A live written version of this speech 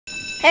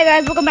Hey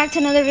guys, welcome back to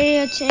another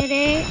video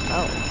today.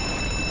 Oh,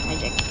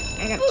 magic.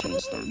 I gotta turn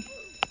this down.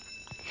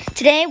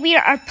 Today we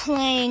are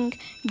playing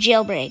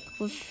Jailbreak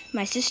with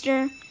my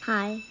sister.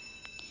 Hi.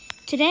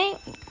 Today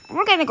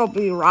we're gonna go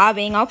be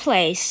robbing a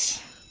place.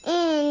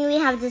 And we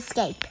have to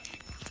escape.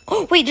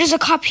 Oh, wait, there's a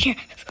cop here.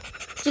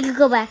 You can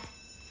go back.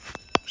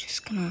 I'm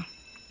just gonna...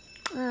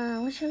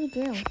 what should we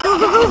do? Go,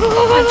 go, go, go,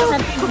 go, go, go,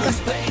 go.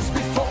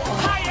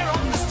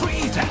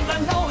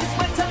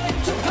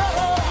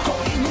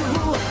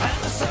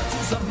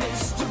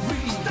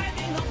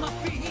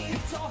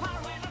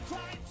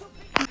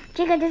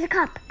 Jacob, there's a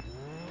cop.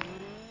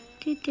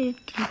 Go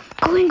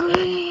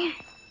in.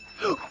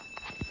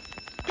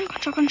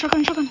 Shotgun.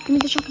 Give me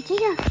the shotgun.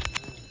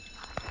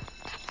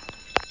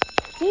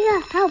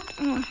 Jacob, help.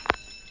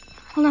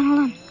 Hold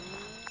on.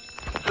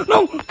 No!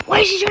 Why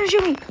is she trying to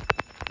shoot me?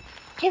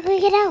 Jacob,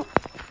 get out.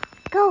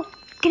 Go.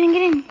 Get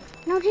in.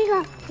 No,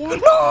 Jacob. Yeah. No!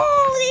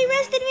 They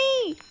arrested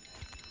me!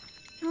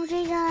 No,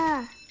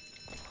 Jacob.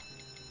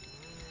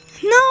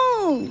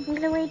 No! I'm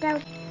gonna wait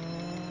down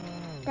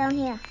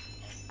here.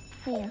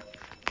 Here.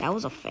 That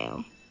was a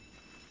fail.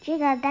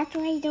 Jacob, that's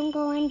why you don't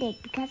go in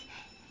it, because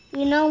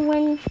you know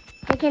when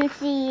they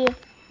see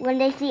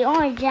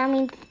orange, that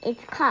means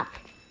it's cop.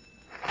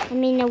 I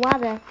mean the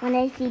water. When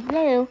they see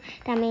blue,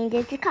 that means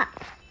it's a cop.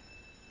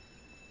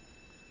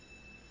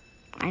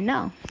 I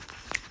know.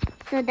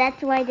 So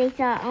that's why they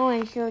saw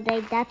orange.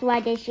 That's why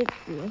they shoot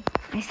you.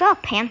 I still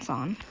have pants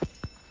on.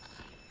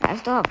 I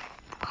still have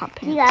hot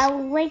pants. Yeah,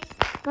 wait.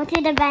 Go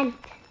to the vent.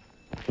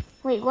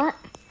 Wait, what?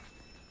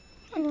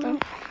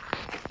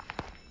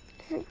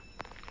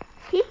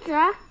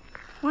 Pizza?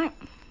 What?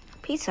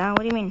 Pizza? What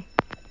do you mean?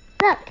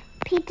 Look,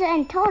 pizza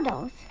and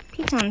turtles.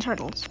 Pizza and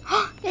turtles.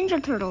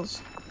 Ninja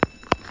turtles.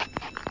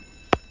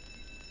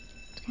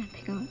 Just gonna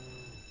pick up.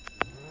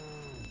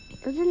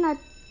 Those are not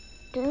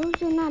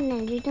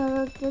Ninja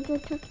turtles. Those are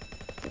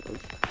turtles.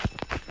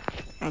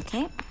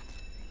 Okay.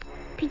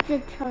 Pizza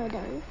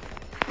turtles.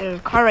 There's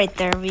a car right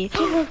there. Go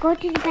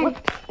to the vent.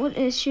 What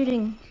is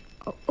shooting?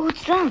 Oh,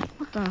 it's them.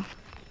 What the?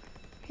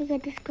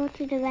 Just go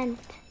to the vent.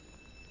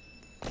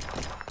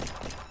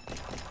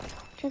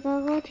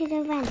 Go to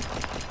the vent.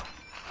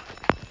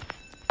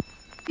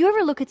 You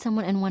ever look at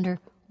someone and wonder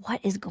what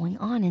is going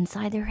on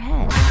inside their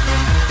head?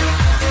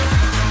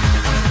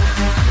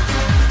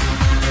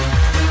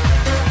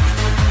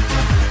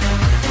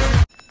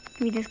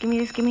 Give me this.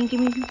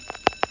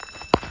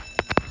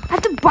 I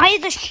have to buy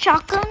the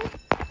shotgun?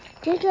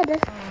 Jacob,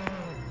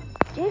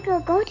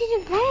 go to the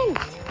vent.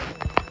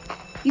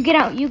 You get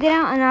out,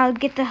 and I'll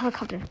get the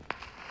helicopter.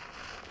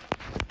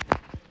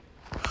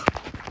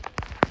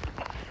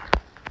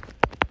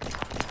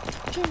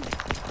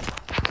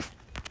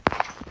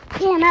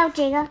 Get him out,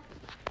 Jacob.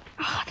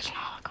 Oh, there's no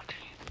helicopter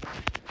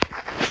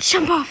here.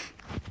 Jump off.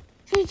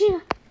 Hey,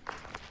 Jacob.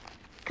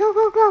 Go.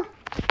 Go.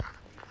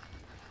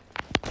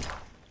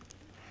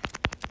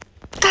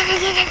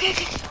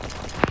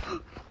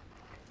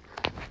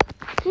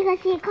 Jacob, I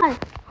see a car.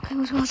 Okay,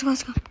 let's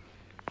go.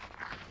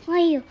 Where are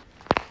you?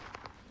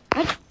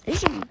 What?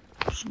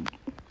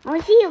 Oh, I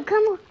see you.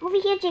 Come over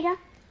here, Jacob.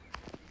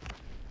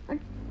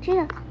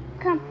 Jacob,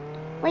 come.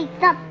 Wait,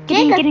 stop. Get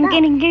in.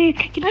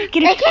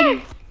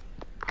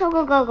 Go.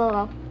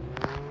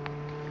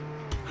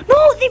 No,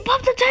 they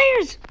popped the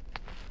tires.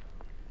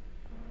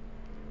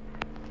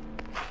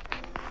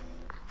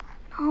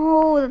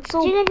 Oh, that's so...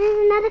 Jacob, there's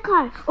another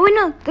car. Oh, wait,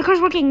 no. The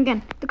car's working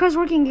again.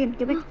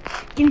 Get back.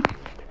 Get in.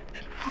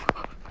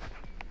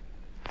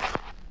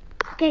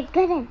 Okay,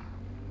 get in.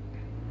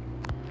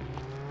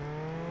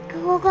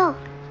 Go.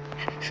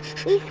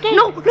 We escaped.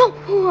 No.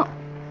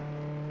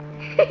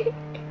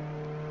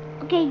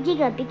 Okay,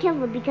 Jacob, be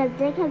careful because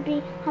there could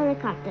be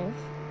helicopters.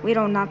 We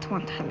do not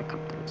want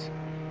helicopters.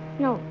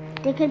 No,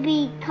 there could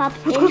be cops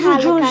Let's in go to the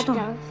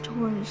helicopters.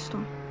 jewelry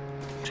store.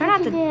 Try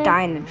not to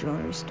die in the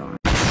jewelry store.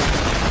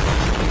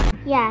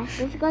 Yeah,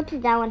 let's go to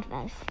that one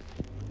first.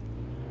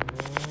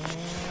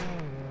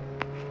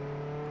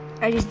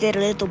 I just did a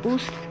little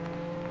boost.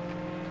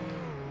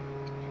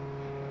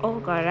 Oh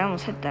god, I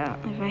almost hit that.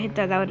 If I hit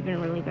that, that would have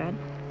been really bad.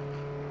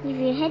 If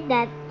you hit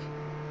that,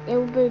 it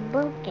will be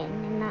broken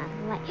and not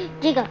like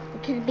Jacob.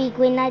 It could be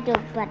green light or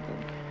button.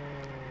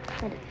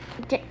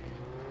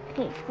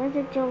 Okay, where's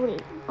the jewelry?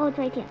 Oh, it's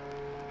right here.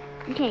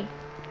 Okay,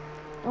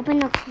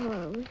 open or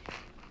close.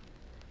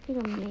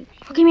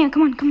 Okay, Mia,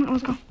 come on,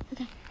 let's go.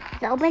 Okay,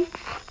 is it open?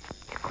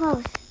 It's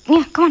closed.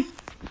 Yeah, come on.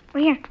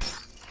 Right here.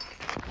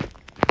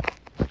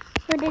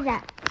 Who did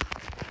that?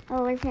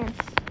 Oh, it's him.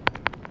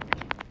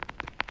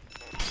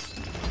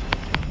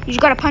 You just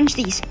gotta punch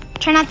these.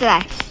 Try not to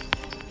die.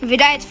 If you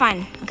die, it's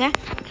fine, okay?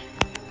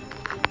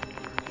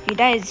 If you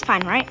die, it's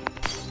fine, right?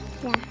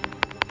 Yeah.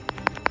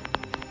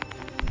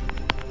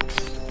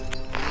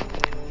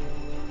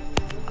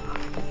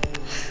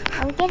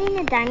 Are we getting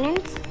the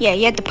diamonds? Yeah,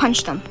 you have to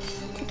punch them.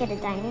 To get a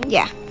diamond?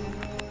 Yeah.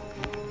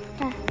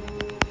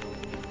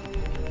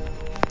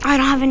 I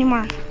don't have any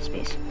more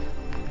space.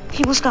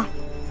 Okay, let's go.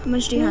 How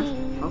much do you have?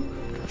 Oh,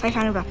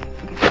 500 bucks.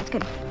 Okay, that's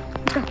good.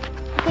 Let's go.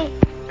 Okay,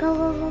 go.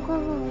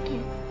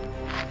 Okay.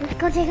 Let's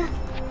go, Jigga.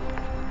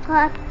 Go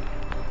up.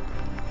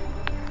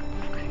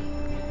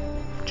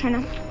 Try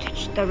not to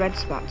touch the red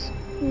spots.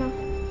 No.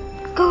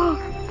 Go!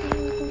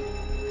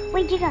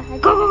 Wait, Jigga.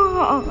 Go!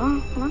 Oh,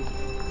 hold on.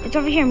 It's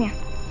over here, Mia.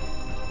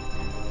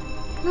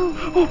 No.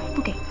 Oh,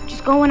 okay.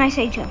 Just go when I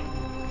say to.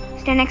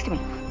 Stand next to me.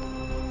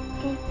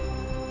 Okay.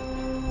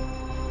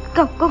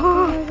 Go, go,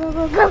 go,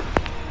 go. Go.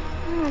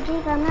 Oh,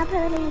 Jigga, I'm not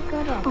really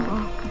good at it. Oh,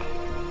 okay.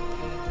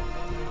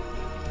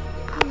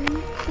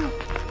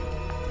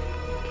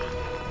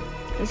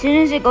 As soon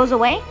as it goes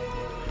away,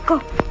 go.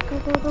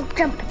 Go,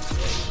 jump.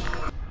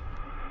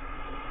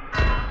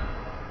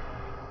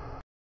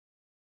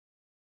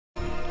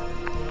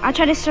 I'll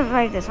try to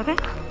survive this, okay?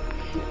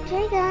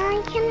 Jigga,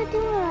 I cannot do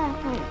it.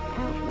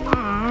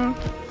 Aww.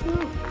 No.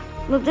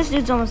 Look, this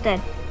dude's almost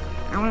dead.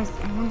 I wanna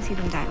see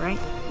them die, right?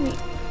 Wait.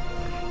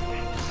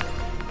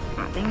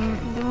 Ah, dang it.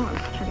 They won't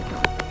try to kill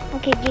him.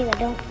 Okay, Jigga,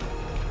 don't.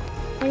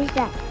 What is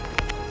that?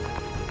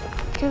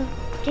 So,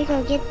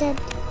 Jigga, get the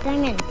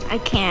diamond. I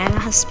can't. I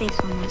don't have space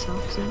on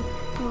myself, see?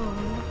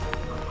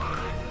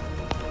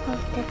 Oh,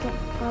 that's a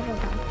bubble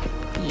dog.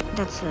 Yeah,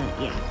 that's a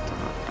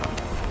hot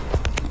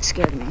dog. It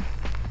scared me.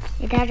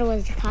 Your dad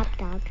was a cop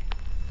dog.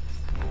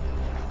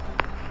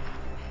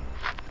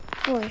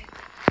 4.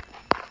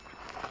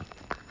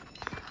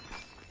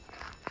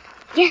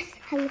 Yes,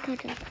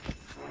 helicopter.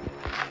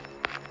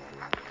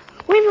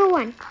 Rainbow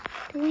 1.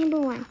 The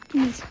rainbow 1.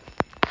 Yes.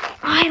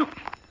 I don't.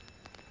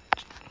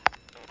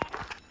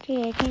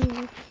 Jigga, can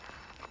you?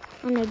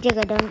 Oh no,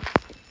 Jigga, don't.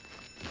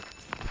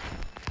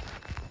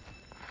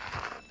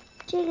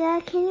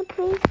 Jigga, can you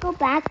please go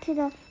back to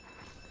the...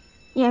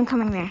 Yeah, I'm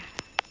coming there.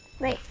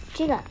 Wait,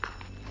 Jigga.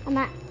 I'm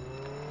not...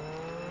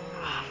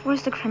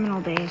 Where's the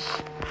criminal base?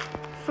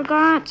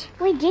 Forgot.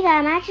 Wait, Jigga,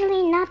 I'm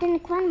actually not in the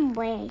criminal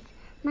base.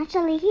 I'm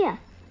actually here.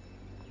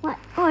 What?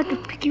 Oh, I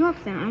could pick you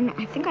up then.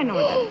 I think I know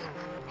what that is.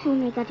 Oh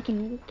my god, can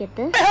you get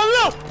this?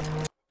 Hello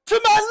to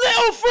my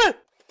little friend.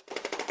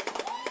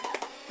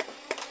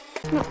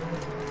 No.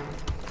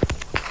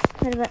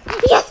 What about...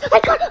 Yes!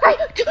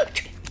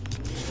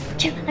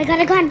 I got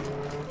a gun!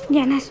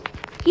 Yeah, nice.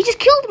 He just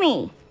killed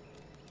me.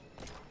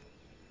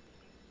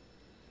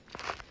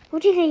 Oh,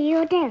 Jigga,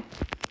 you're there.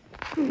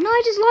 No,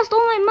 I just lost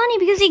all my money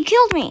because he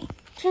killed me.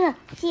 Jigga,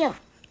 see you.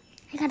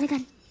 I got a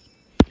gun.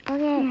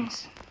 Okay.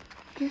 Nice.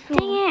 This Dang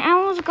it, I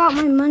almost got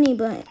my money,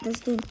 but this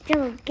dude.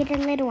 Jigga, get the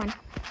little one.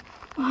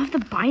 Oh, I have to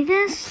buy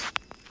this?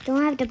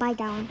 Don't have to buy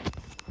that one.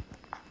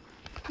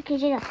 Okay,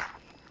 Jigga.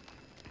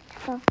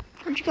 Go.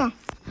 Where'd you go?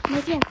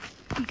 Right here.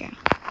 Okay.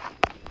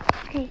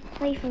 Okay,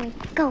 wait for me.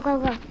 Go.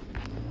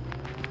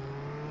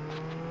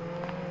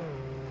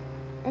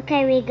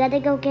 Okay, we gotta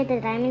go get the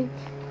diamonds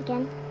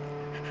again.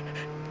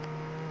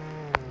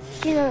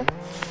 Jigga.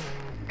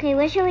 Okay,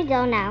 where should we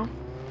go now?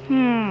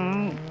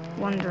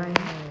 Wondering.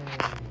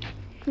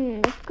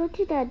 Let's go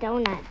to the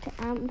donut.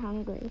 I'm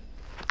hungry.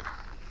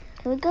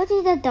 Can we go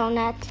to the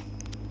donut?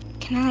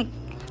 Can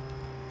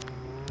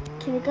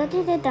we go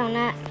to the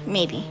donut?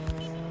 Maybe.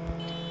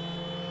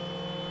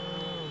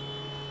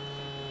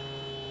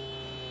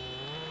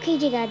 Okay,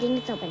 Jigga, I think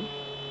it's open.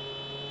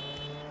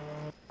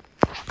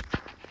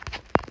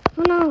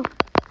 Oh no!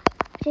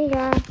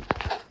 Jigga.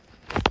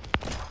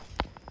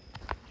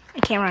 I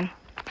can't run.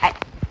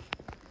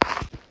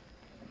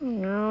 Oh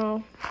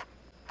no.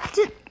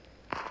 Did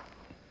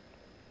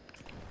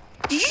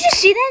you just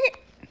see that?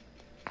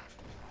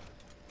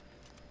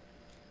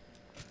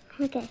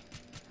 Okay.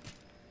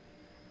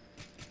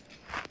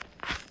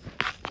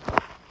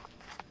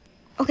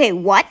 Okay,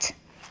 what?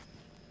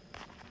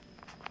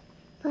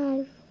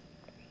 5.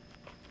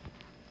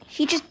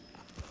 He just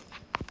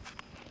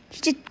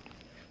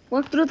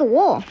walked through the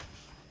wall.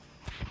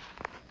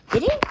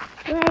 Did he?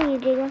 Where are you,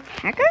 Jigga?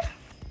 Hacker?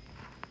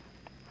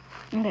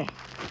 Okay.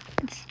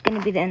 It's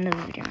gonna be the end of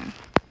the video now.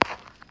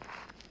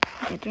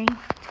 Okay, 3,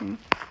 2.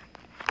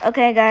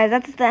 Okay, guys,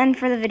 that's the end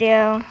for the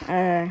video.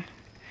 I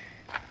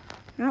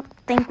don't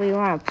think we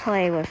want to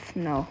play with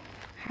no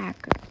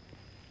hacker.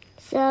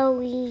 So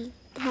we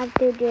have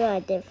to do a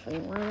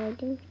different one, I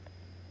think.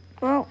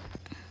 Well,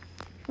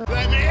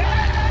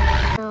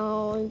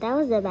 No, that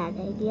was a bad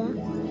idea.